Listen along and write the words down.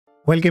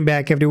Welcome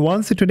back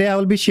everyone. So today I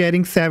will be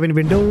sharing 7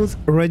 Windows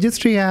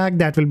registry hack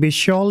that will be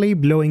surely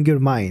blowing your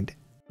mind.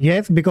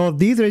 Yes, because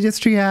these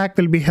registry hack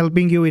will be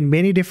helping you in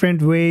many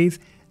different ways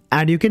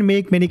and you can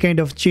make many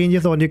kind of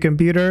changes on your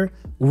computer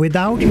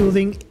without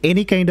using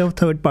any kind of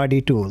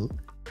third-party tool.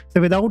 So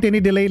without any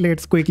delay,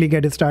 let's quickly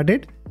get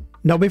started.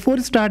 Now before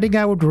starting,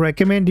 I would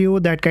recommend you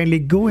that kindly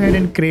go ahead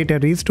and create a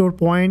restore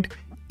point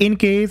in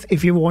case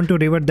if you want to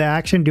revert the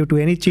action due to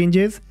any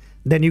changes,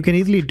 then you can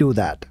easily do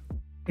that.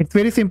 It's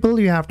very simple.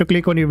 You have to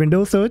click on your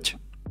Windows search,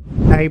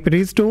 type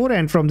restore,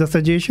 and from the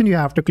suggestion you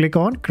have to click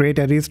on create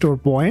a restore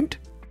point.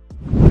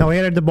 Now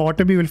here at the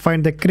bottom you will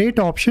find the create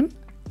option,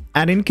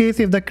 and in case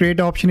if the create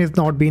option is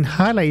not been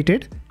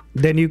highlighted,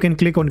 then you can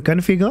click on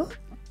configure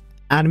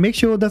and make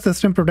sure the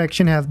system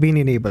protection has been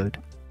enabled.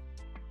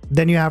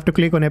 Then you have to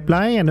click on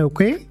apply and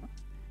OK.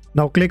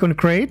 Now click on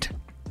create,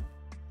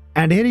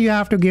 and here you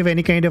have to give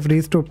any kind of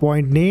restore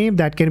point name.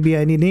 That can be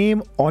any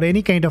name or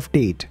any kind of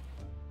date.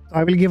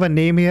 I will give a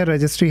name here,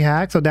 registry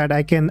hack, so that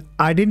I can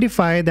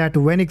identify that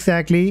when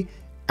exactly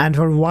and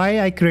for why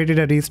I created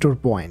a restore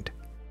point.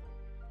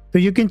 So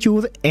you can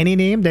choose any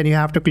name, then you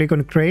have to click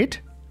on create,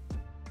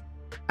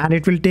 and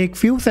it will take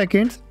few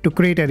seconds to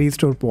create a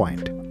restore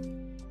point.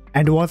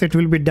 And once it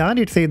will be done,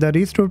 it says the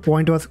restore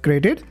point was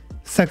created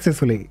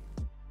successfully.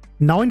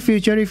 Now in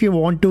future, if you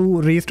want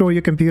to restore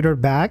your computer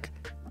back,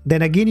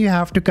 then again you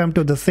have to come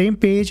to the same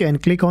page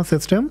and click on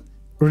system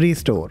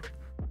restore.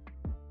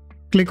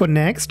 Click on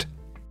next.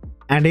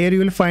 And here you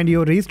will find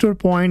your restore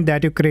point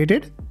that you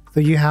created. So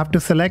you have to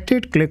select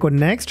it, click on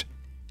next.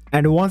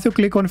 And once you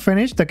click on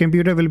finish, the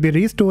computer will be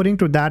restoring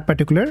to that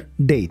particular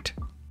date.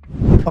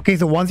 Okay,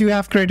 so once you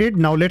have created,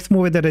 now let's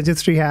move with the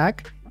registry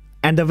hack.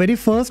 And the very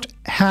first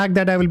hack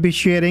that I will be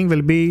sharing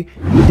will be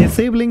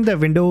disabling the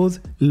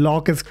Windows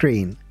lock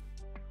screen.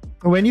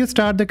 So when you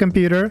start the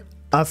computer,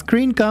 a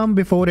screen comes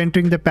before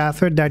entering the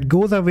password that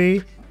goes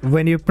away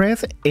when you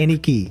press any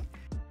key.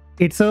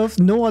 It serves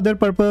no other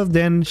purpose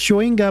than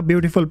showing a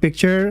beautiful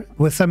picture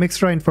with some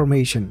extra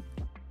information.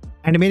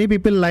 And many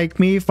people like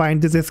me find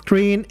this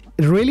screen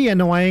really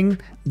annoying.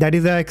 That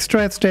is an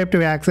extra step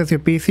to access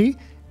your PC.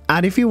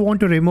 And if you want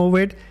to remove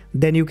it,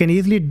 then you can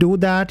easily do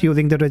that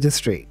using the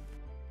registry.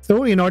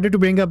 So in order to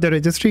bring up the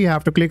registry, you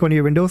have to click on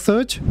your Windows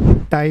search,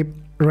 type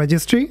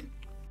registry.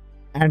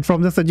 And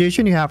from the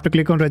suggestion, you have to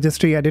click on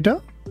registry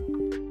editor.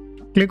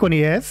 Click on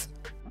yes.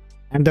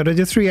 And the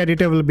registry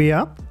editor will be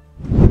up.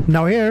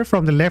 Now here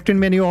from the left hand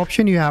menu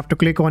option, you have to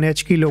click on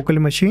H key local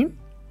machine,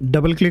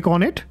 double click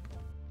on it.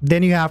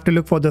 Then you have to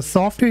look for the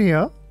software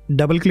here,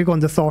 double click on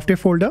the software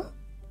folder.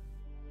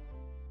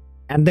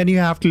 And then you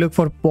have to look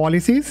for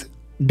policies,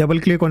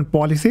 double click on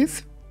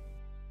policies.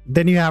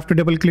 Then you have to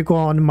double click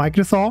on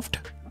Microsoft.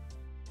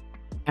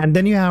 And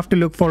then you have to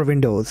look for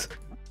Windows.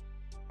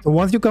 So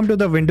once you come to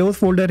the Windows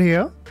folder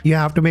here, you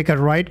have to make a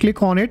right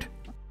click on it.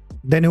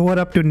 Then hover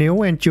up to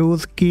new and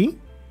choose key.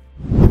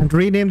 And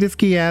rename this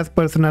key as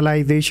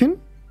personalization.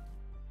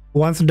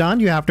 Once done,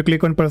 you have to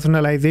click on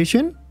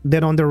personalization.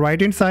 Then on the right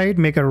hand side,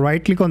 make a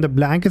right click on the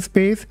blank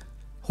space,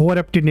 hover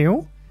up to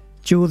new,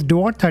 choose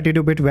dot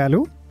 32-bit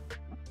value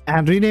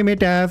and rename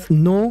it as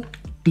no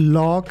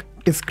lock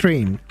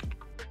screen.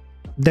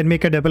 Then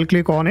make a double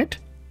click on it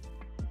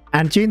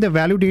and change the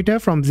value data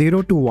from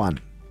 0 to 1.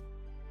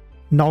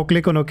 Now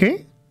click on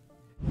OK.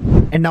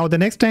 And now the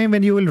next time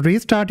when you will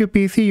restart your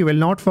PC, you will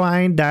not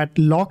find that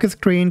lock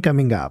screen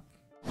coming up.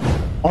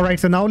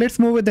 Alright, so now let's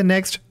move with the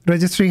next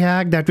registry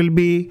hack that will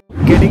be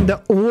getting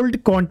the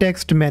old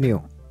context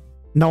menu.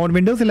 Now on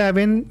Windows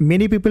 11,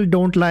 many people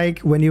don't like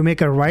when you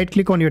make a right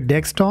click on your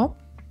desktop.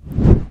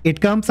 It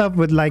comes up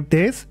with like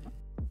this.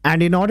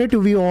 And in order to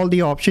view all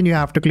the options, you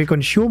have to click on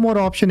show more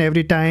option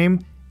every time.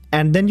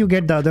 And then you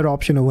get the other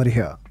option over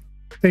here.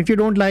 So if you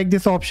don't like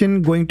this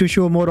option going to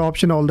show more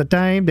option all the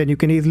time, then you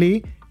can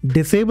easily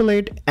disable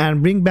it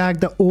and bring back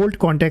the old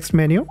context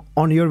menu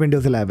on your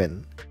Windows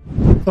 11.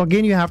 So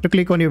again, you have to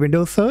click on your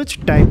Windows search,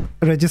 type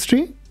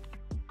registry,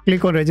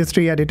 click on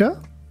registry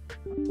editor,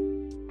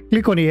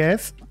 click on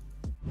yes.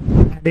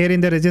 And there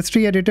in the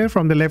registry editor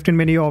from the left hand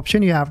menu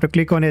option, you have to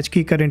click on H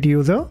key current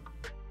user.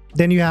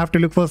 Then you have to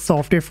look for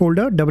software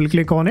folder, double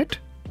click on it.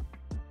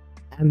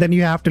 And then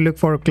you have to look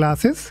for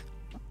classes,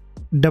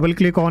 double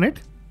click on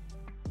it.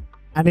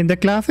 And in the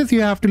classes,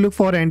 you have to look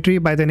for entry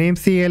by the name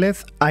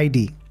CLS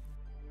ID.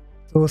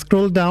 So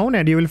scroll down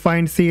and you will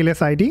find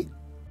CLS ID.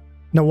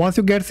 Now once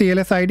you get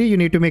CLS ID, you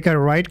need to make a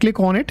right click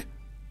on it,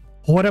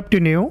 hover up to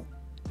new,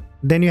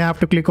 then you have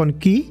to click on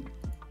key,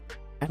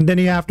 and then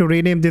you have to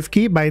rename this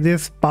key by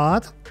this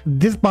path.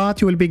 This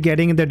path you will be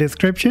getting in the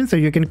description, so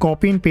you can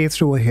copy and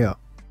paste over here.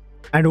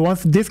 And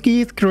once this key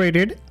is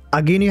created,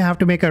 again you have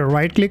to make a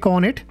right click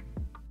on it,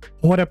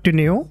 hover up to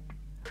new,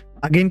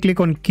 again click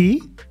on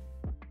key,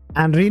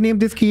 and rename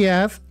this key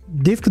as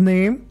disk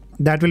name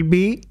that will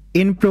be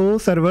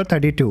InPro Server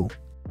 32.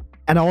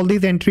 And all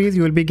these entries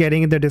you will be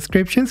getting in the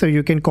description, so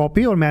you can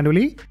copy or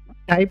manually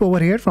type over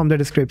here from the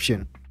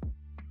description.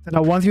 So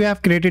now once you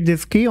have created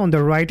this key, on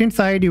the right hand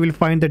side you will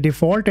find the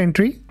default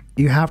entry.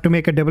 You have to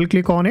make a double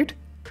click on it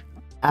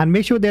and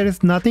make sure there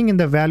is nothing in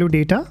the value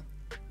data.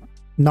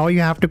 Now you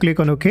have to click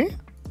on OK.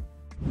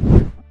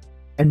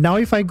 And now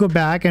if I go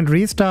back and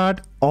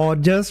restart or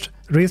just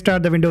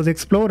restart the Windows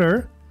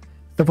Explorer,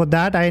 so for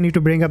that I need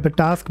to bring up the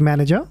Task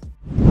Manager,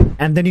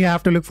 and then you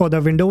have to look for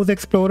the Windows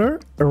Explorer,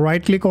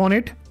 right click on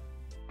it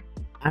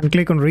and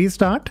click on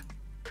Restart.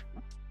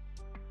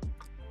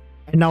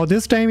 And now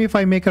this time if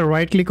I make a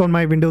right click on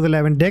my Windows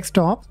 11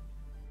 desktop,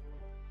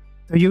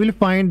 so you will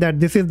find that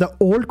this is the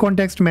old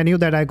context menu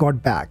that I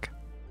got back.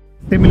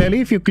 Similarly,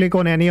 if you click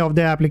on any of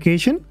the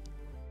application,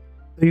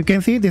 you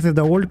can see this is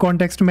the old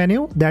context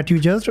menu that you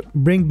just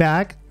bring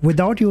back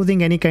without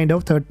using any kind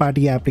of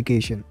third-party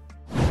application.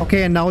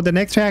 Okay, and now the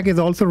next hack is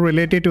also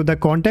related to the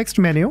context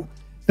menu.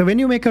 So when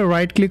you make a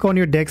right click on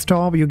your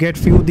desktop, you get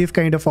few this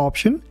kind of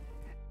option.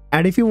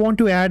 And if you want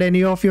to add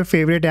any of your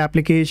favorite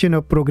application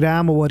or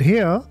program over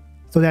here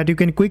so that you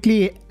can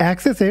quickly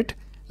access it,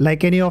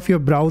 like any of your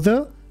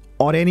browser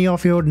or any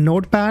of your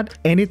notepad,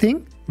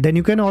 anything, then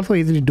you can also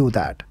easily do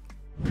that.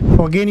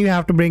 So again, you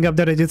have to bring up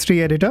the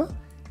registry editor.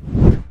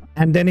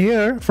 And then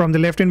here from the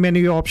left hand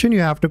menu option, you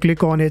have to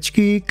click on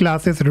HKey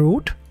classes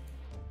root.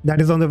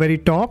 That is on the very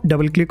top,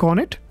 double click on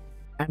it.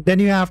 And then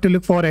you have to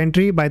look for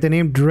entry by the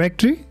name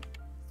directory.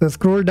 So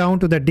scroll down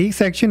to the D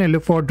section and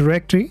look for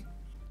directory.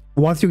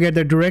 Once you get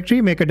the directory,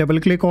 make a double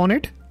click on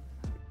it.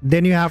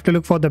 Then you have to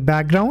look for the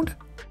background,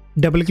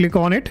 double click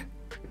on it.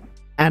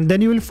 And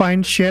then you will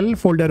find shell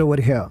folder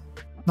over here.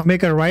 Now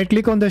make a right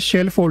click on the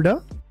shell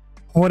folder,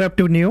 hover up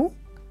to new,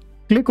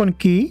 click on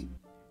key.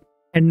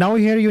 And now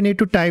here you need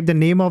to type the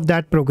name of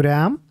that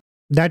program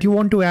that you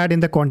want to add in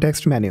the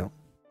context menu.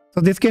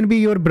 So this can be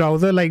your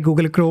browser like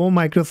Google Chrome,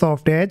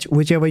 Microsoft Edge,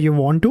 whichever you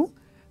want to.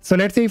 So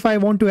let's say if I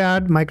want to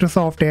add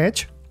Microsoft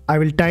Edge, I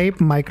will type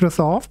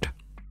Microsoft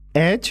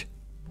Edge.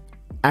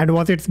 And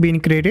once it's been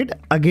created,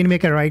 again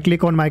make a right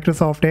click on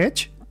Microsoft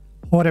Edge,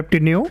 hover up to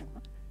new,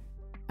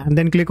 and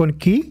then click on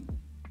key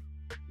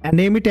and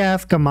name it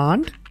as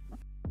command.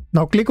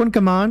 Now click on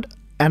command.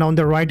 And on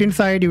the right hand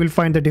side, you will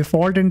find the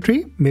default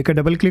entry. Make a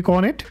double click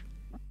on it.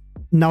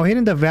 Now here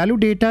in the value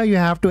data, you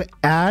have to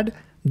add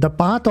the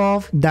path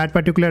of that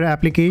particular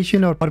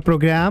application or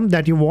program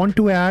that you want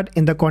to add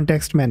in the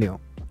context menu.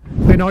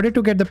 So in order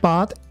to get the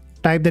path,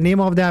 type the name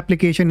of the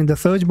application in the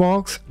search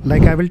box.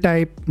 Like I will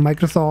type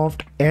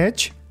Microsoft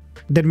Edge.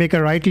 Then make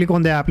a right click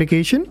on the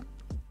application.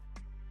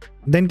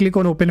 Then click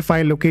on open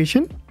file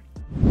location.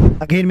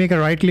 Again, make a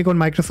right click on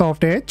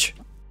Microsoft Edge.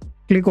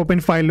 Click open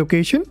file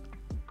location.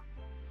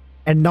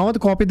 And now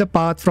copy the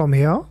path from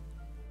here.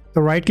 So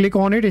right click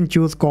on it and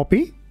choose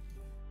copy.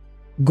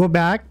 Go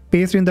back,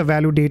 paste in the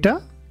value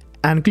data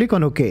and click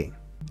on OK.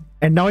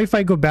 And now if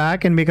I go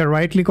back and make a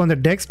right click on the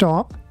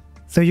desktop,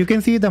 so you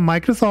can see the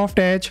Microsoft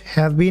Edge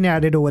has been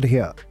added over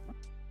here.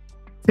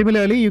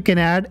 Similarly, you can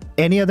add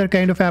any other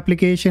kind of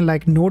application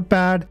like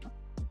Notepad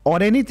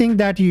or anything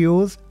that you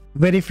use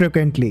very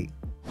frequently.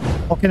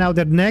 Okay, now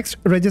the next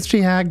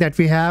registry hack that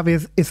we have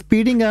is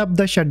speeding up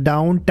the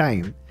shutdown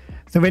time.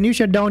 So when you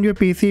shut down your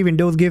PC,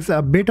 Windows gives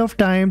a bit of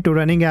time to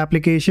running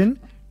application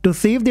to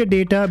save their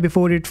data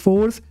before it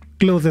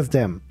closes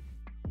them.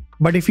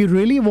 But if you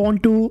really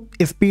want to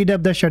speed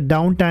up the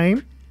shutdown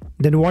time,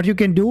 then what you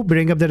can do,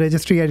 bring up the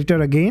registry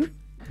editor again.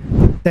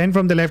 Then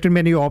from the left hand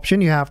menu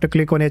option, you have to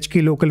click on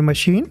HKey local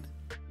machine.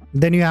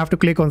 Then you have to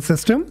click on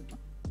system.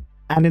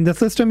 And in the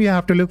system, you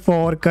have to look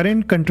for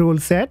current control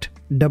set,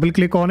 double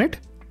click on it.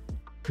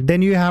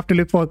 Then you have to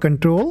look for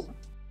control.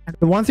 And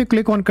once you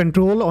click on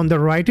control on the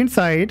right hand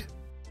side,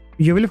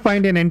 you will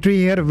find an entry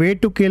here,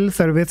 wait to kill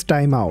service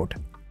timeout.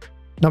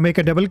 Now make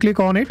a double click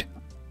on it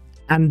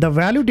and the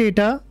value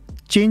data,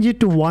 change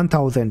it to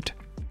 1000.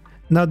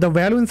 Now the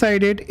value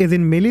inside it is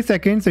in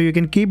milliseconds, so you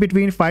can keep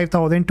between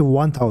 5000 to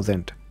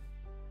 1000.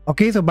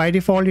 Okay, so by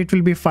default it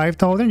will be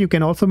 5000. You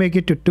can also make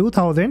it to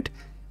 2000,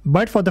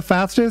 but for the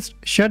fastest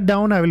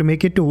shutdown, I will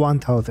make it to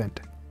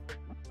 1000.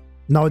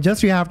 Now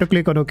just you have to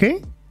click on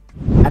OK.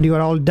 And you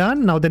are all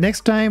done. Now the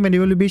next time when you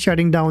will be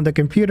shutting down the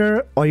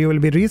computer or you will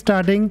be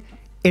restarting,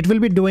 it will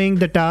be doing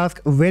the task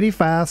very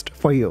fast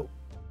for you.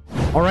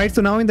 Alright,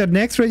 so now in the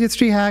next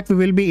registry hack, we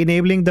will be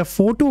enabling the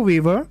photo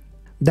viewer.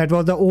 That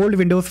was the old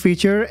Windows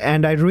feature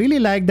and I really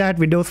like that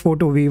Windows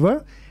photo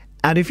viewer.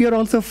 And if you're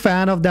also a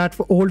fan of that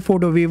old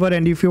photo viewer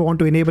and if you want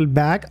to enable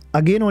back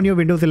again on your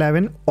Windows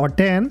 11 or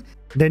 10,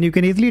 then you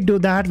can easily do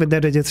that with the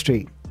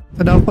registry.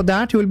 So now for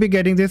that, you will be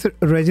getting this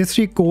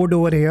registry code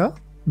over here,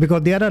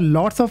 because there are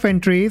lots of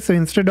entries. So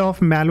instead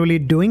of manually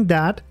doing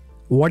that,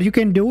 what you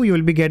can do, you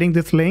will be getting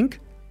this link.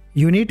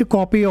 You need to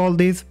copy all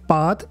these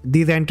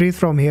these entries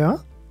from here.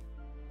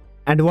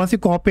 And once you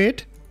copy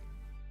it,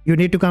 you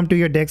need to come to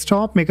your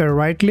desktop, make a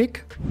right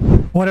click,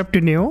 or up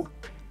to new,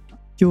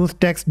 choose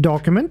text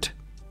document,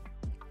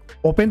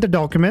 open the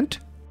document,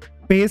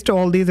 paste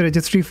all these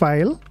registry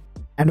file.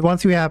 And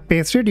once you have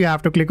pasted, you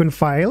have to click on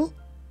file,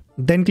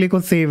 then click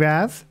on save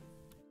as,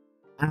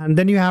 and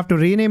then you have to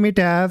rename it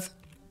as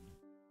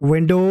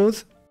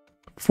Windows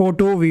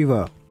Photo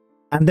Viewer.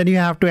 And then you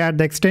have to add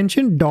the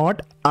extension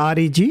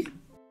 .reg.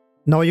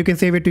 Now you can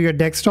save it to your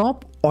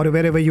desktop or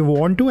wherever you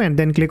want to and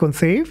then click on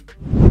save.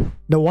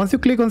 Now once you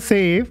click on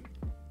save,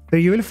 so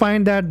you will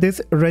find that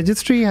this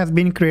registry has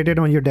been created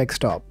on your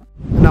desktop.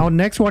 Now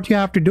next what you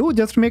have to do,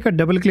 just make a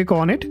double click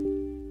on it,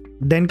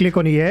 then click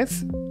on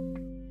yes,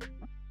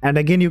 and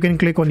again you can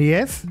click on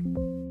yes,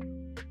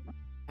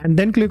 and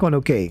then click on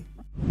OK.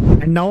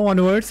 And now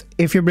onwards,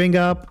 if you bring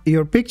up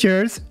your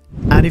pictures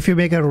and if you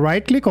make a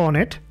right click on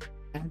it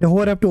and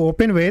hover up to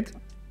open with,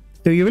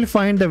 so you will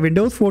find the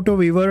Windows Photo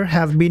Viewer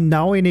has been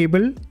now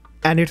enabled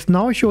and it's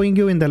now showing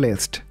you in the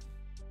list.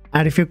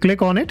 And if you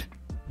click on it,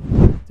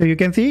 so you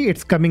can see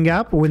it's coming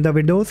up with the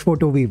Windows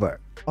Photo Viewer.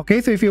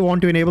 Okay, so if you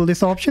want to enable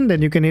this option,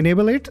 then you can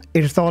enable it.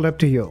 It's all up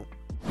to you.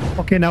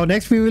 Okay, now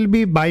next we will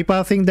be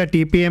bypassing the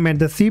TPM and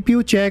the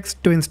CPU checks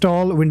to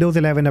install Windows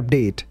 11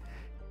 update.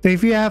 So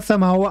if you have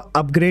somehow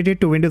upgraded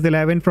to Windows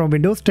 11 from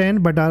Windows 10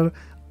 but are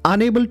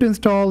unable to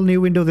install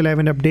new Windows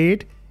 11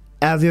 update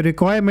as your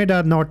requirements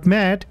are not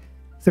met,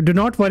 so do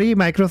not worry,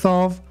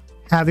 Microsoft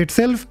has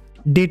itself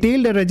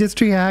detailed a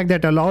registry hack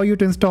that allow you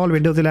to install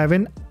Windows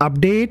 11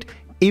 update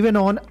even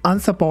on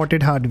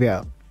unsupported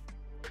hardware.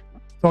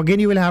 So again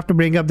you will have to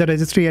bring up the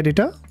registry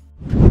editor.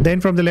 Then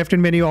from the left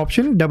hand menu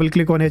option, double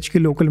click on HQ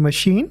local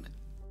machine.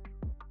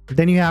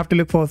 Then you have to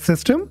look for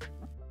system.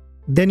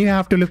 Then you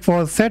have to look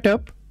for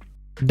setup.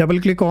 Double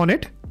click on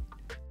it.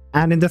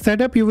 And in the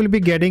setup you will be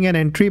getting an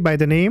entry by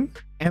the name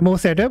MO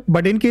setup.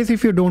 But in case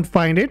if you don't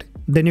find it,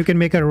 then you can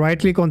make a right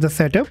click on the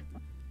setup.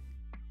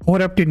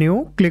 Hover up to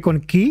new, click on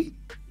key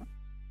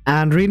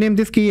and rename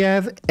this key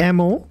as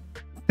MO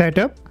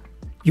setup.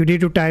 You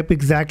need to type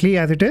exactly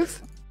as it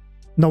is.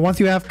 Now once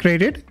you have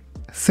created,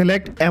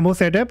 select MO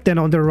setup, then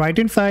on the right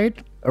hand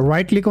side,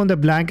 right click on the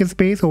blank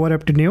space, hover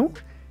up to new,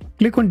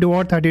 click on do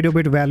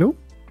 32-bit value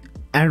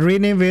and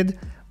rename with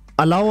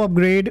allow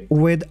upgrade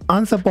with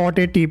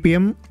unsupported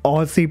TPM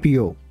or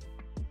CPU.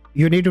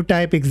 You need to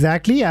type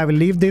exactly. I will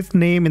leave this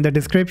name in the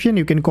description.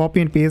 You can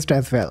copy and paste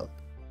as well.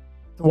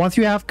 So once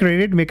you have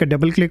created, make a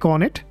double click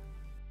on it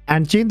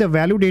and change the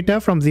value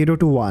data from 0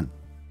 to 1.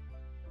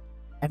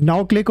 And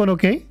now click on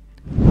OK.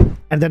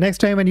 And the next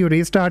time when you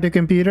restart your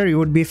computer, you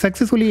would be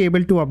successfully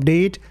able to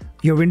update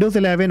your Windows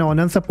 11 on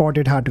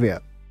unsupported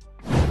hardware.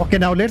 Okay,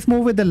 now let's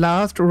move with the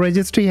last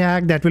registry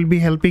hack that will be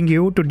helping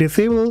you to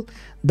disable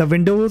the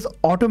Windows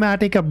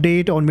automatic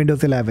update on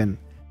Windows 11.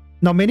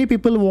 Now many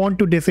people want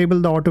to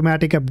disable the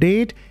automatic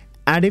update,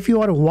 and if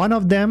you are one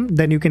of them,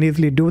 then you can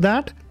easily do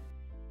that.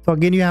 So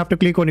again, you have to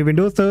click on your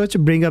Windows search,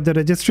 bring up the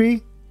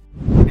registry,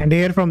 and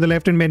here from the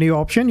left hand menu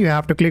option, you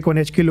have to click on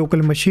HQ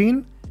local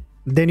machine.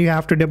 Then you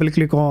have to double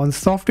click on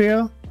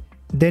software.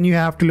 Then you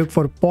have to look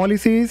for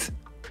policies.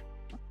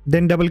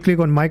 Then double click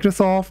on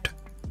Microsoft.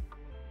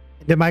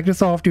 In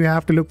Microsoft, you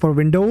have to look for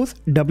Windows.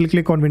 Double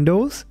click on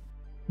Windows.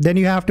 Then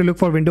you have to look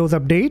for Windows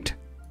Update.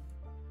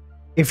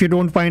 If you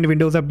don't find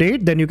Windows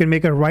Update, then you can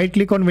make a right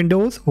click on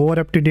Windows, hover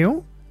up to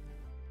new.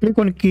 Click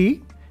on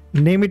key,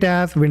 name it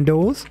as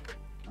Windows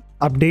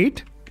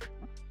Update.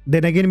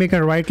 Then again make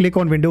a right click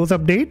on Windows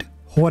Update,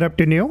 hover up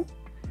to new.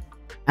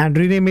 And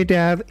rename it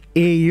as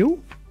AU,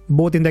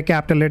 both in the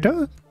capital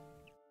letter.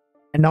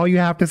 And now you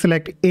have to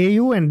select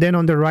AU, and then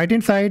on the right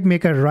hand side,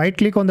 make a right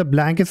click on the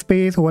blank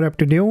space, hover up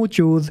to new,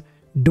 choose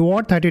do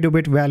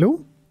 32-bit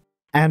value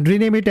and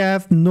rename it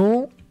as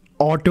no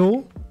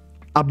auto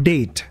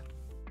update.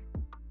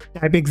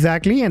 Type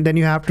exactly, and then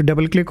you have to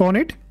double click on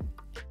it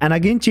and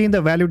again change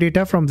the value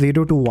data from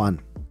 0 to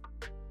 1.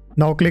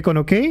 Now click on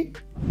OK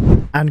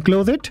and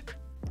close it.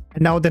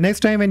 And now the next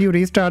time when you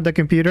restart the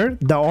computer,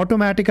 the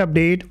automatic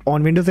update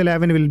on Windows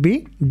 11 will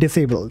be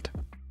disabled.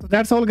 So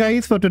that's all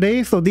guys for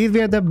today. So these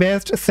were the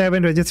best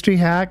 7 registry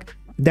hack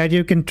that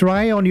you can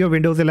try on your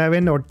Windows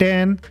 11 or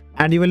 10,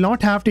 and you will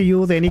not have to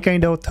use any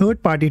kind of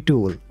third-party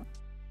tool.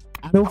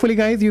 And hopefully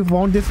guys you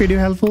found this video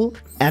helpful,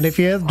 and if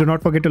yes, do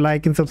not forget to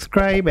like and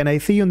subscribe, and I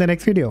see you in the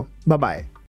next video. Bye bye.